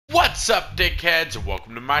What's up, dickheads, and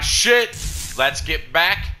welcome to my shit. Let's get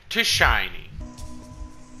back to Shiny.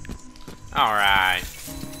 Alright.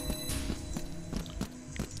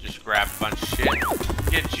 Just grab a bunch of shit.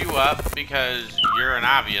 Get you up because you're an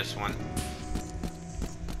obvious one.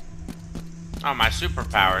 Oh, my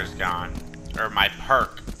superpower is gone. Or my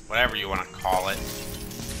perk, whatever you want to call it.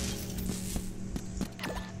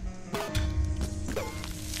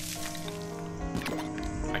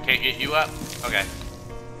 I can't get you up? Okay.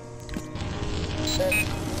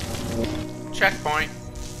 Checkpoint.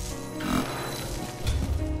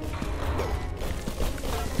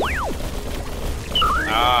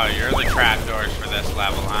 Oh, you're the trapdoors for this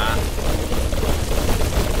level, huh?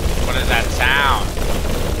 What is that sound?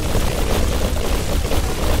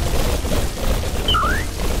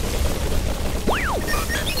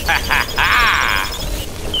 Ha ha ha!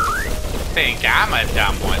 Think I'm a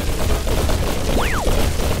dumb one.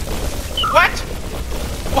 What?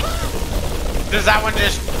 What? Does that one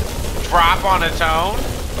just drop on its own?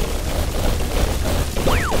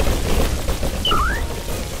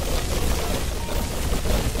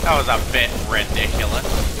 That was a bit ridiculous.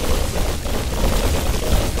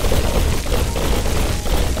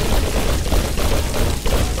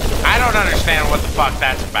 I don't understand what the fuck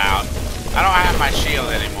that's about. I don't have my shield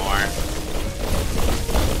anymore.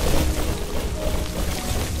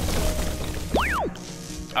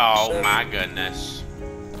 Oh my goodness.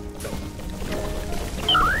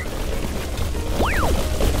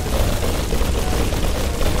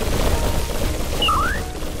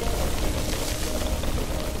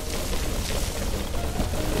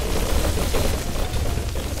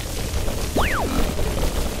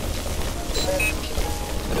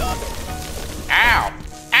 Ow!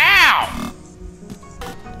 Ow!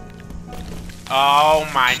 Oh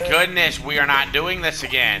my goodness, we are not doing this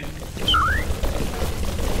again.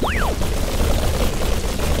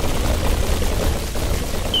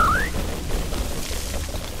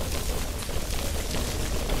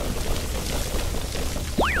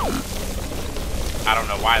 I don't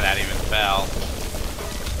know why that even fell.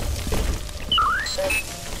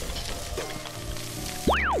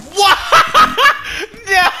 What?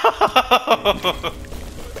 No!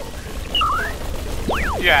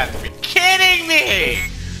 You have to be kidding me!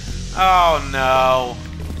 Oh no.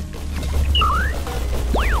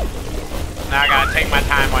 Now I gotta take my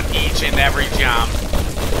time on each and every jump.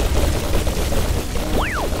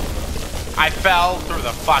 I fell through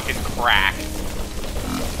the fucking crack.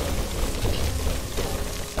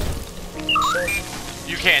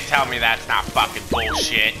 You can't tell me that's not fucking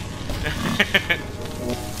bullshit.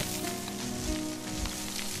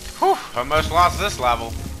 Whew, almost lost this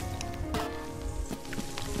level.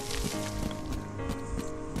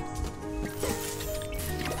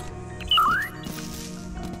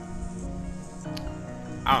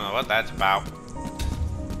 I don't know what that's about.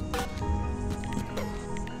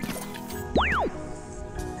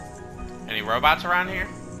 Any robots around here?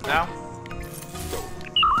 No?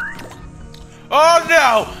 Oh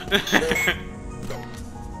no!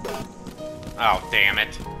 Oh, damn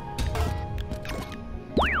it.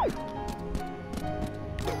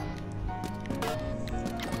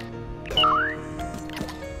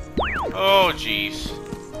 Oh, jeez.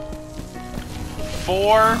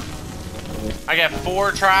 4? I get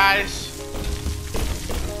 4 tries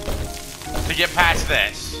to get past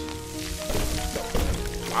this.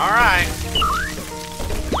 Alright.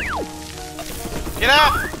 Get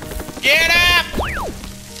up! Get up!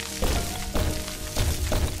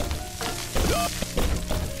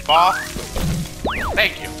 Fall.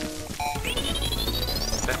 Thank you.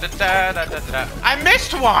 I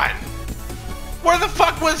missed one! Where the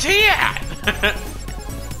fuck was he at?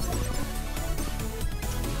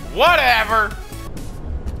 Whatever.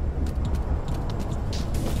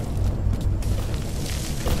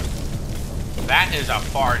 That is a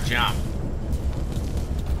far jump.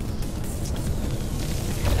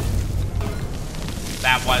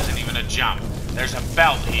 That wasn't even a jump. There's a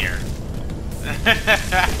belt here.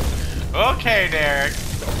 Okay, Derek.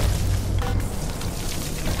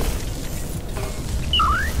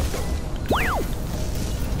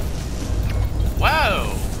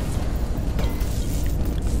 Whoa.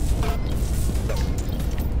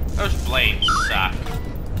 Those blades suck.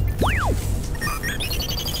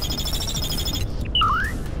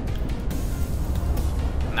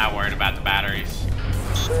 I'm not worried about the batteries.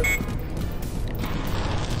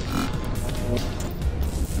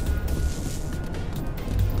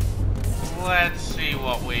 Let's see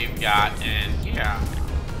what we've got in here.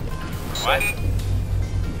 What?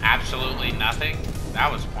 Absolutely nothing?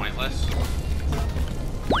 That was pointless.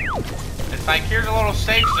 It's like, here's a little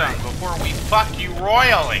safe zone before we fuck you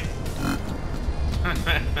royally.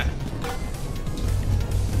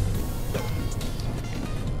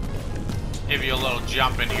 Give you a little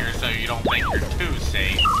jump in here so you don't think you're too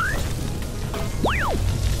safe.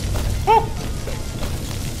 Woo!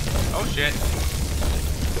 Oh shit.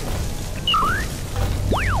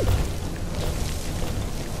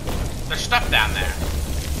 There's stuff down there.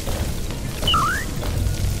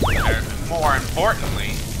 More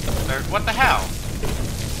importantly, what the hell?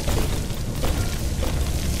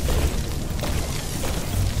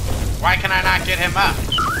 Why can I not get him up?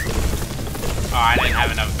 Oh, I didn't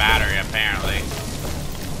have enough battery, apparently.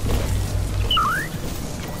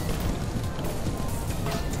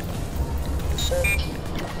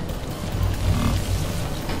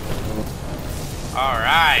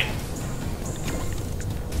 Alright.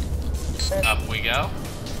 Up we go.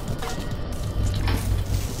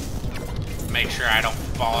 Make sure I don't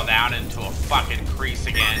fall down into a fucking crease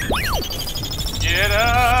again. Get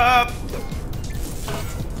up!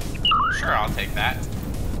 Sure, I'll take that.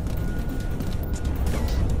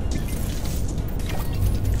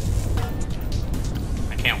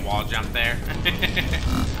 I can't wall jump there.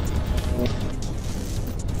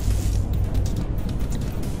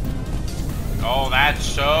 Oh, that's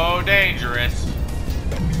so dangerous.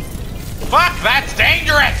 Fuck, that's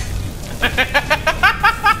dangerous!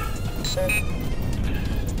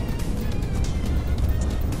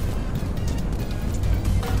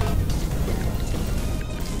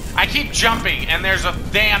 I keep jumping, and there's a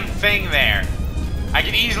damn thing there. I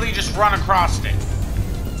can easily just run across it.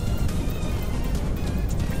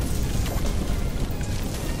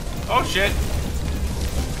 Oh, shit.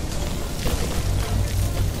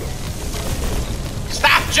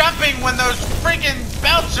 Stop jumping when those freaking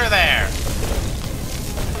belts are there.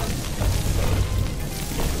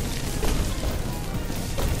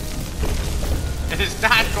 It is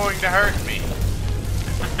not going to hurt me.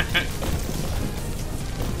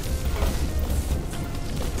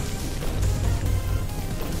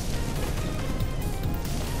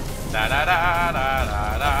 Da da da da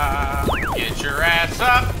da da. Get your ass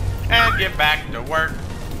up and get back to work.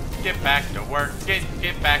 Get back to work.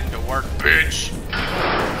 Get back to work, bitch.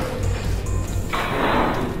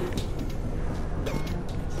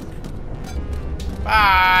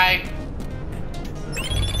 Bye.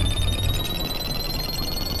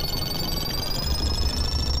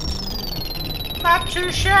 Not too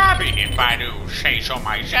shabby, if I do say so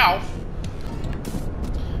myself.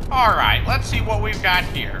 Alright, let's see what we've got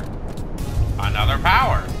here. Another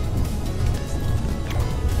power.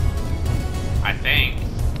 I think.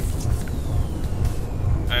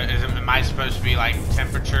 Am I supposed to be, like,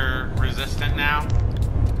 temperature resistant now?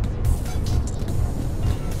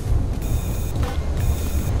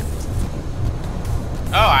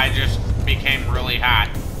 Oh, I just became really hot.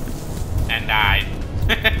 And died.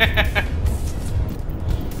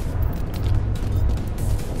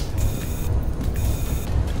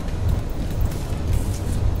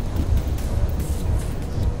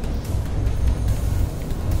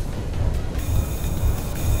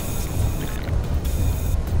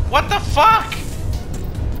 What the fuck?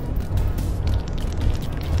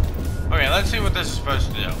 Okay, let's see what this is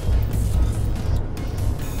supposed to do.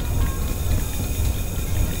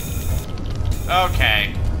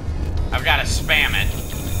 Okay. I've got to spam it.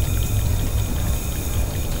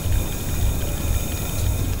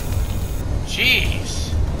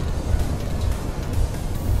 Jeez.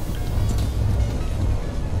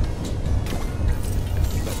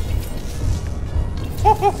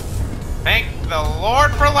 Woo-hoo. Thank the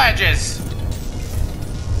Lord for ledges.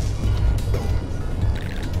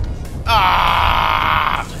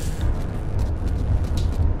 Ah!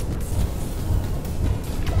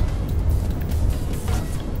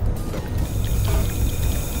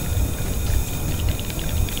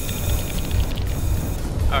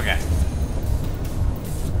 Okay.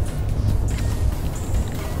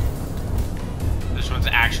 This one's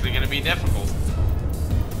actually going to be difficult.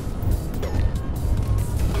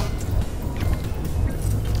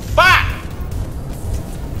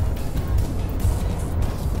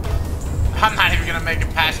 I'm not even gonna make it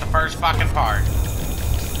past the first fucking part.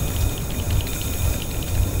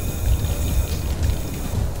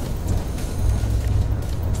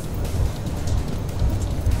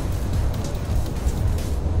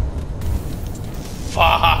 Fuck.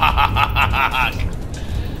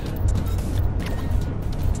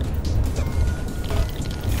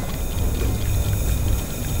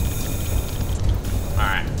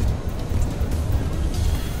 Alright.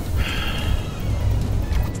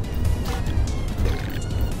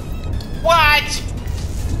 What?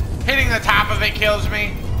 Hitting the top of it kills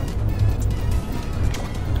me?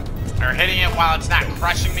 Or hitting it while it's not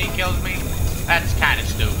crushing me kills me? That's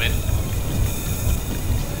stupid.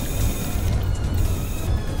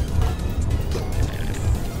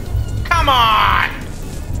 Come on!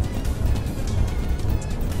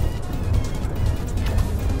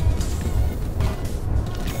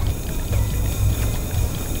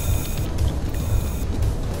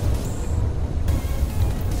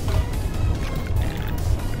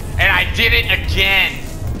 And I did it again!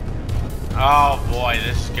 Oh boy,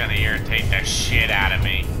 this is gonna irritate the shit out of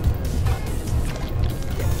me.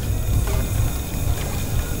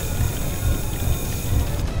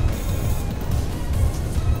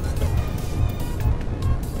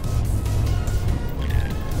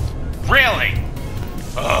 Really?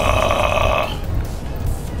 Ugh.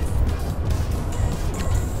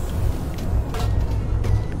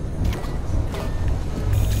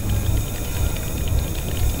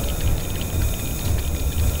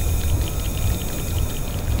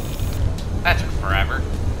 That took forever.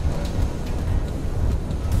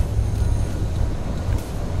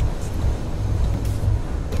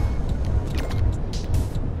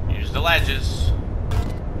 Use the ledges.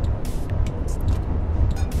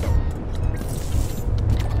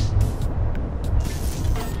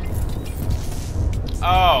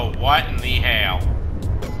 Oh, what in the hell?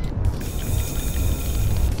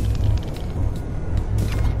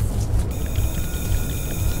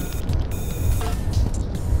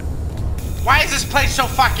 Why is this place so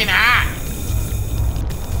fucking hot?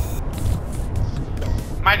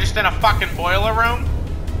 Am I just in a fucking boiler room?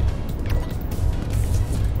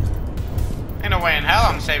 Ain't no way in hell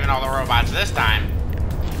I'm saving all the robots this time.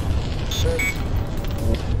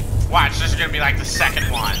 Watch, this is gonna be like the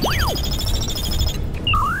second one.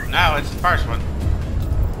 No, it's the first one.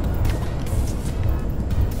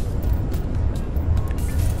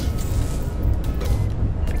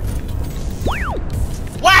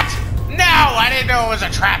 What? No, I didn't know it was a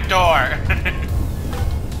trapdoor.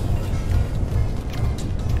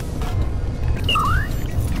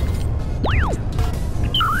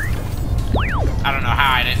 I don't know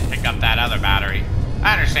how I didn't pick up that other battery.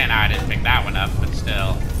 I understand how I didn't pick that one up, but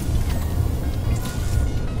still.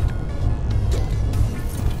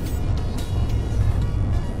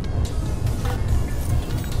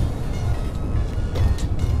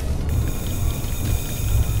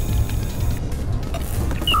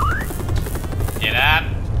 Get up.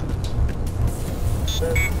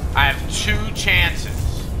 I have 2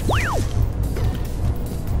 chances.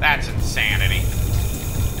 That's insanity.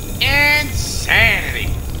 Insanity!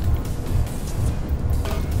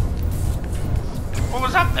 What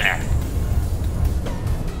was up there?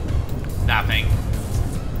 Nothing.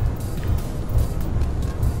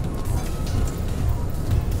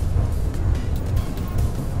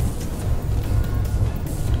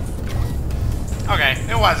 Okay,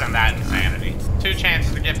 it wasn't that insanity. 2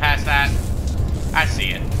 chances to get past that. I see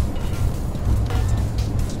it.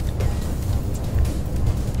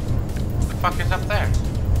 What the fuck is up there?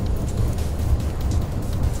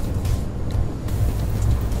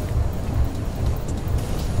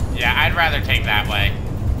 Yeah, I'd rather take that way.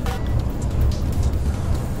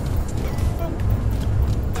 Boop.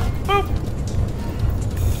 Boop.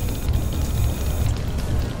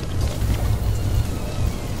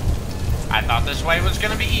 I thought this way was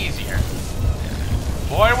gonna be easier.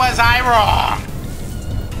 Boy, was I wrong!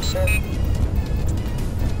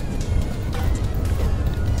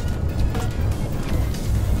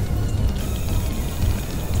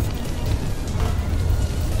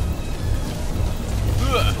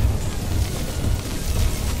 Ugh.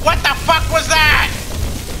 What the fuck was that?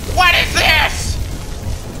 What is this?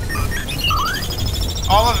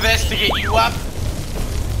 All of this to get you up?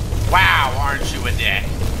 Wow, aren't you a dick?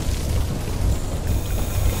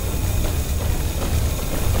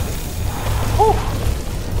 Whew.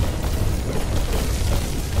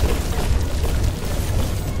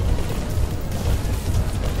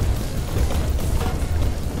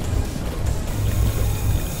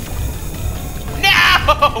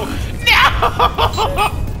 No! No!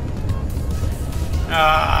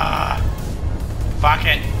 Fuck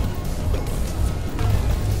it.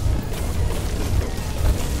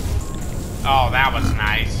 Oh, that was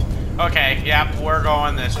nice. Okay, yep, we're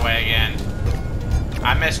going this way again.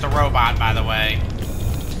 I missed a robot, by the way.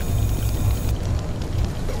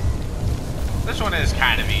 This one is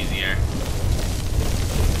kind of easier.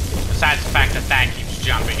 Besides the fact that that keeps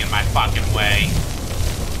jumping in my fucking way.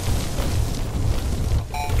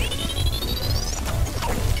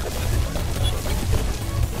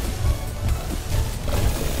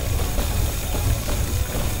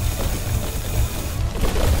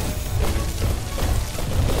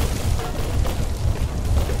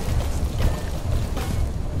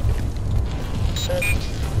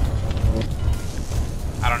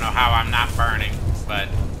 how I'm not burning, but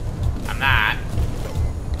I'm not.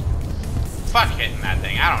 Fuck hitting that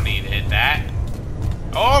thing. I don't need to hit that.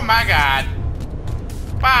 Oh my god.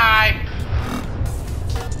 Bye.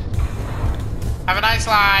 Have a nice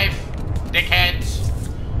life, dickheads.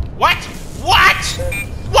 What? What?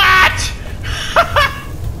 What?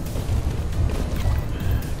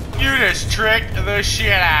 You just tricked the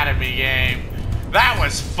shit out of me, game. That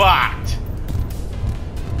was fucked.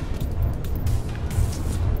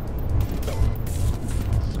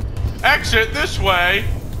 Exit this way.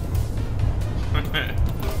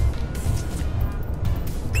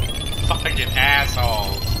 Fucking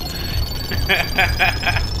assholes.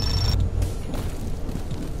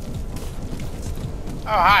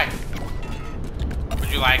 Oh, hi.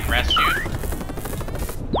 Would you like rescue?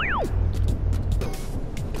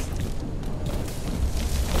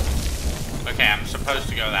 Okay, I'm supposed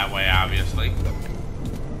to go that way, obviously.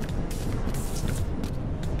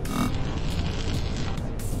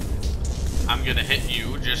 I'm gonna hit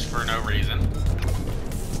you just for no reason.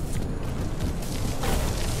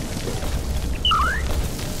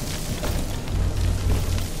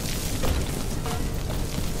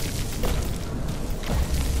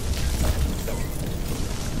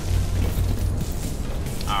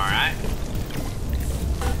 Alright.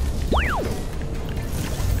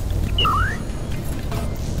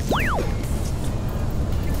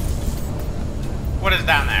 What is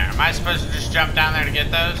down there? Am I supposed to just jump down there to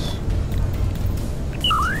get those?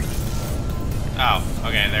 Oh,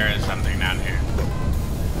 okay, there is something down here.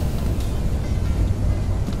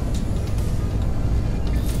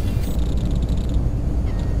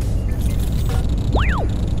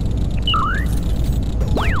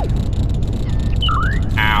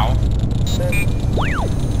 Ow.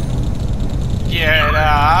 Get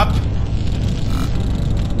up.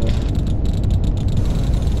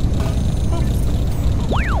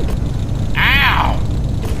 Ow.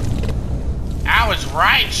 I was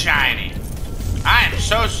right, Shiny. I am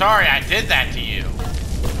so sorry I did that to you.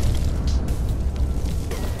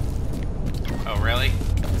 Oh, really?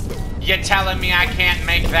 You telling me I can't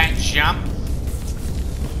make that jump?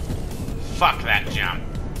 Fuck that jump.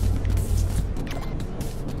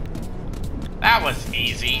 That was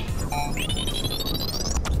easy.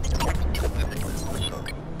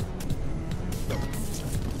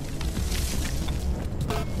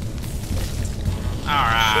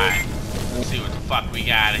 Alright. Let's see what the fuck we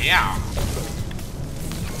got here.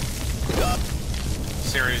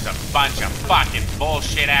 Series of bunch of fucking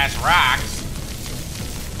bullshit ass rocks.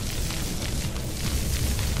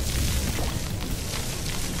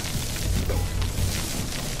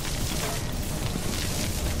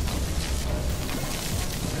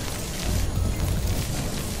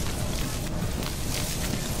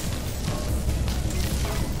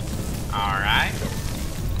 Alright.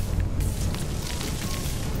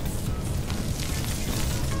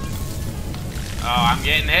 Oh, I'm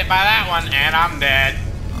getting hit by that one, and I'm dead.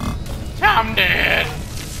 I'm dead.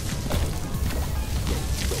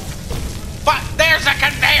 But there's a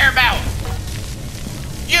conveyor belt!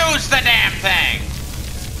 Use the damn thing!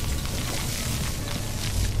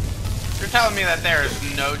 You're telling me that there is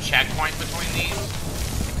no checkpoint between these?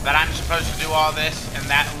 That I'm supposed to do all this in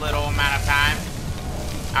that little amount of time?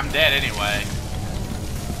 I'm dead anyway.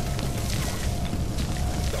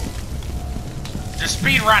 Just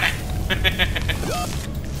speed run it!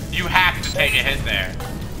 You have to take a hit there.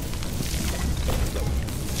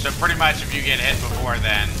 So pretty much if you get hit before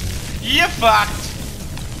then, you fucked!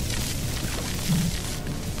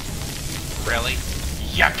 Really?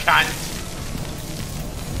 You cunt!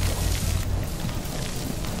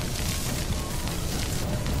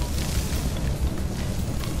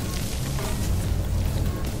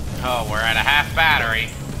 Oh, we're at a half battery.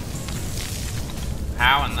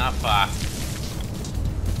 How in the fuck?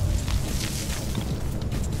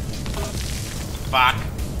 Fuck.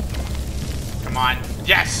 Come on.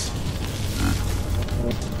 Yes!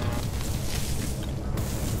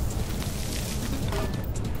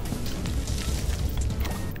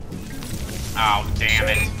 Oh, damn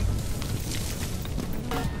it.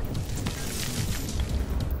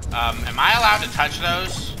 Am I allowed to touch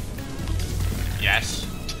those? Yes.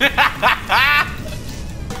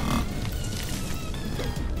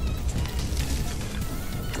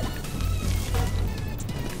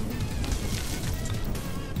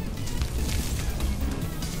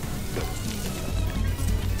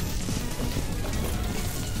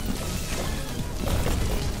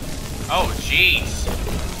 Oh, jeez.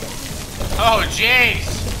 Oh, jeez.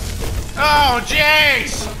 Oh,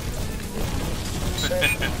 jeez.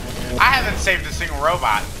 I haven't saved a single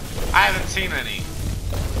robot. I haven't seen any.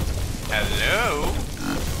 Hello?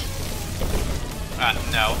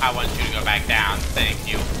 No, I want you to go back down.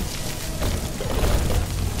 Thank you.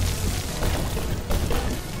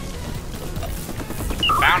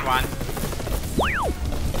 Found one.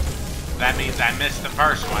 That means I missed the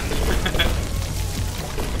first one.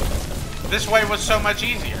 This way was so much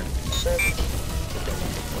easier.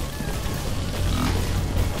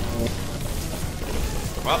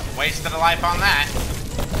 Well, wasted a life on that.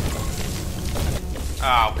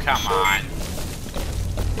 Oh, come on.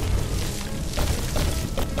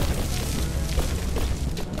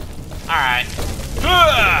 Alright.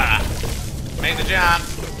 Made the jump.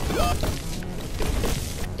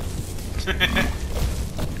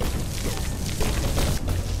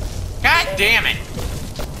 God damn it.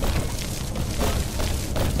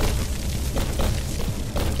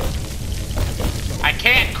 I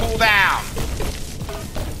can't cool down.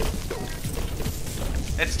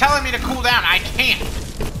 It's telling me to cool down. I can't.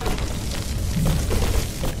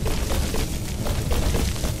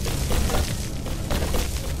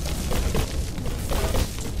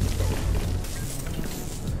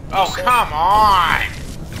 Oh, come on.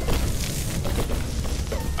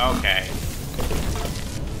 Okay.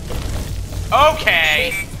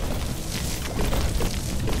 Okay.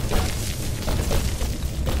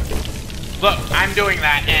 Look, I'm doing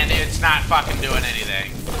that and it's not fucking doing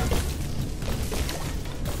anything.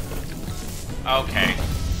 Okay.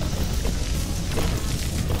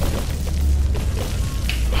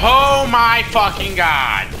 Oh my fucking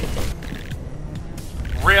god.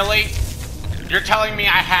 Really? You're telling me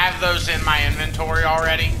I have those in my inventory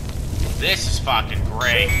already? This is fucking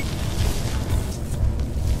great.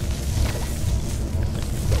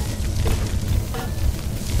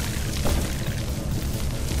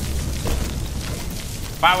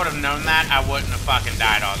 If I would have known that, I wouldn't have fucking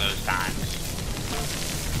died all those times.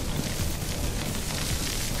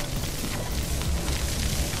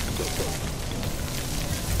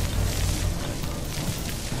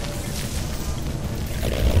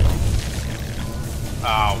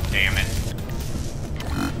 Oh, damn it.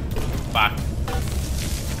 Fuck.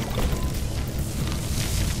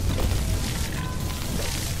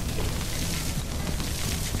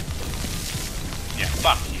 Yeah,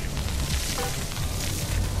 fuck you.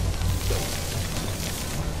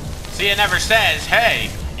 See, it never says, hey,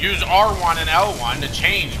 use R1 and L1 to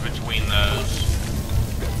change between those.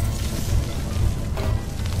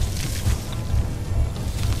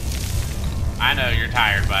 I know you're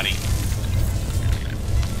tired, buddy.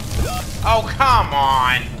 Oh, come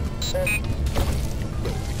on!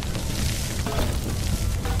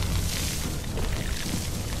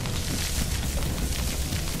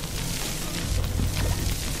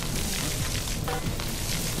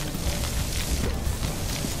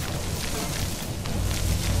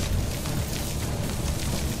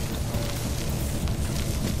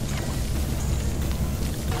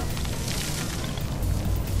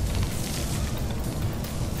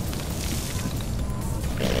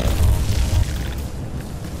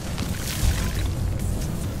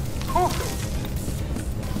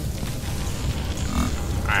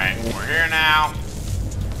 Alright, we're here now.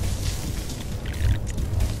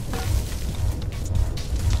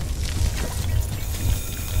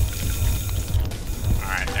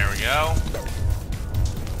 Alright, there we go.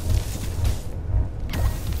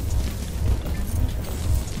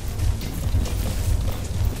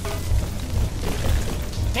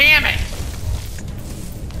 Damn it!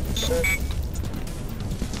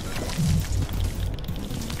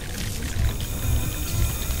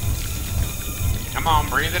 Come on,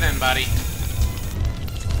 breathe it in, buddy.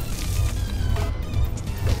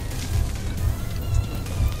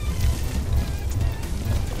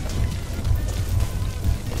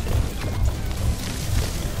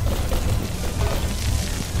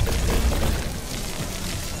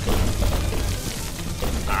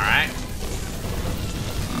 Alright.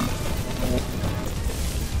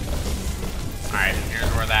 Alright, and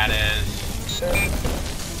here's where that is.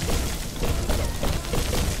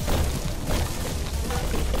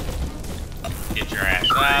 Get your ass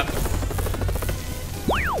up.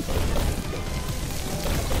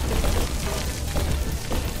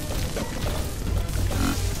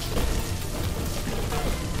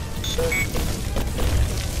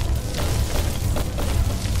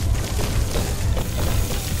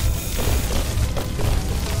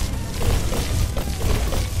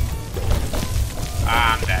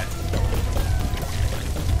 I'm dead.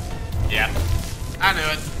 Yep. I knew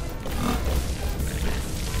it.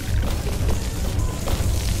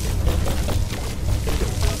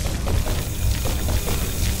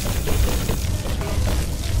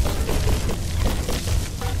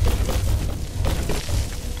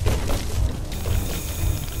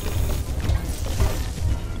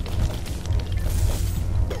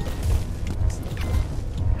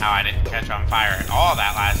 catch on fire at all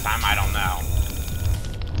that last time, I don't know.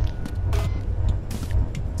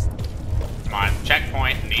 Come on,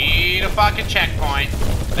 checkpoint. Need a fucking checkpoint.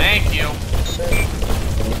 Thank you.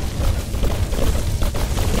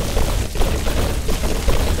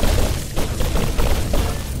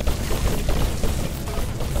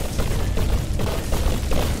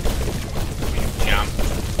 Jump.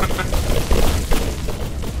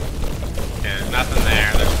 Okay, there's nothing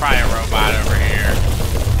there. There's probably a robot over here.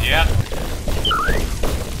 Yep.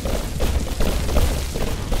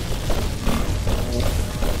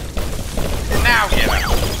 Now get him.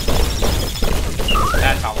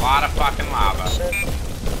 That's a lot of fucking lava.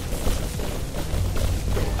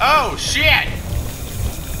 Oh, shit!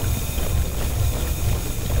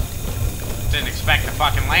 Didn't expect to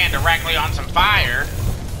fucking land directly on some fire.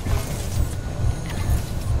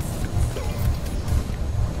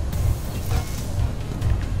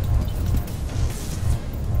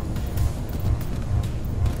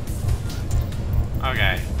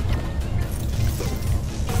 Okay.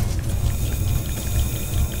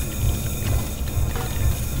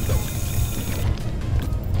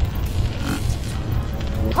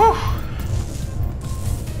 Whew.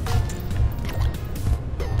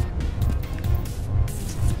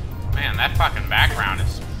 Man, that fucking background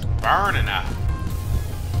is burning up.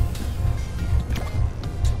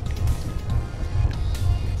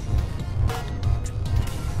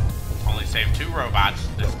 Only saved 2 robots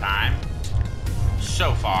this time.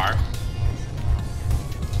 So far.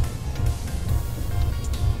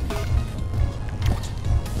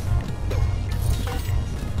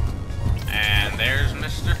 And there's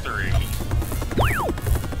Mr. 3.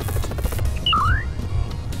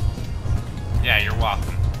 Yeah, you're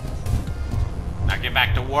welcome. Now get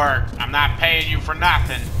back to work. I'm not paying you for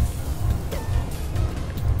nothing.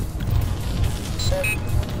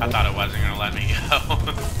 I thought it wasn't gonna let me go.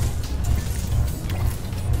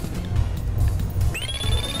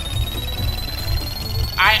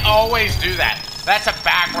 I always do that. That's a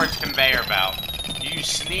backwards conveyor belt. You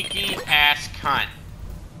sneaky ass cunt.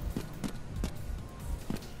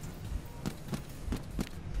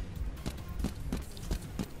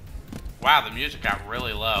 Wow, the music got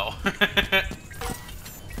really low.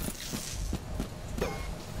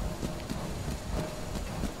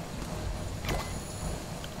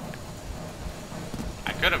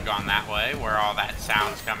 I could have gone that way, where all that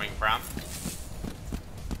sound's coming from.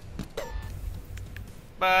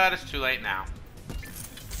 But it's too late now.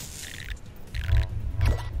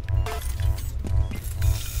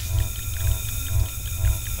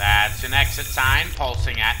 That's an exit sign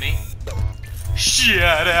pulsing at me.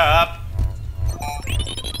 Shut up!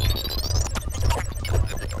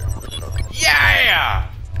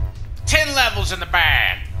 Yeah! 10 levels in the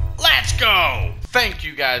bag. Let's go! Thank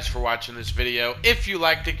you guys for watching this video. If you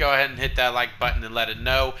liked it, go ahead and hit that like button and let it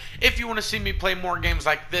know. If you want to see me play more games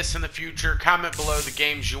like this in the future, comment below the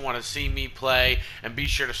games you want to see me play, and be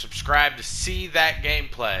sure to subscribe to see that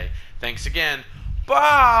gameplay. Thanks again.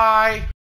 Bye!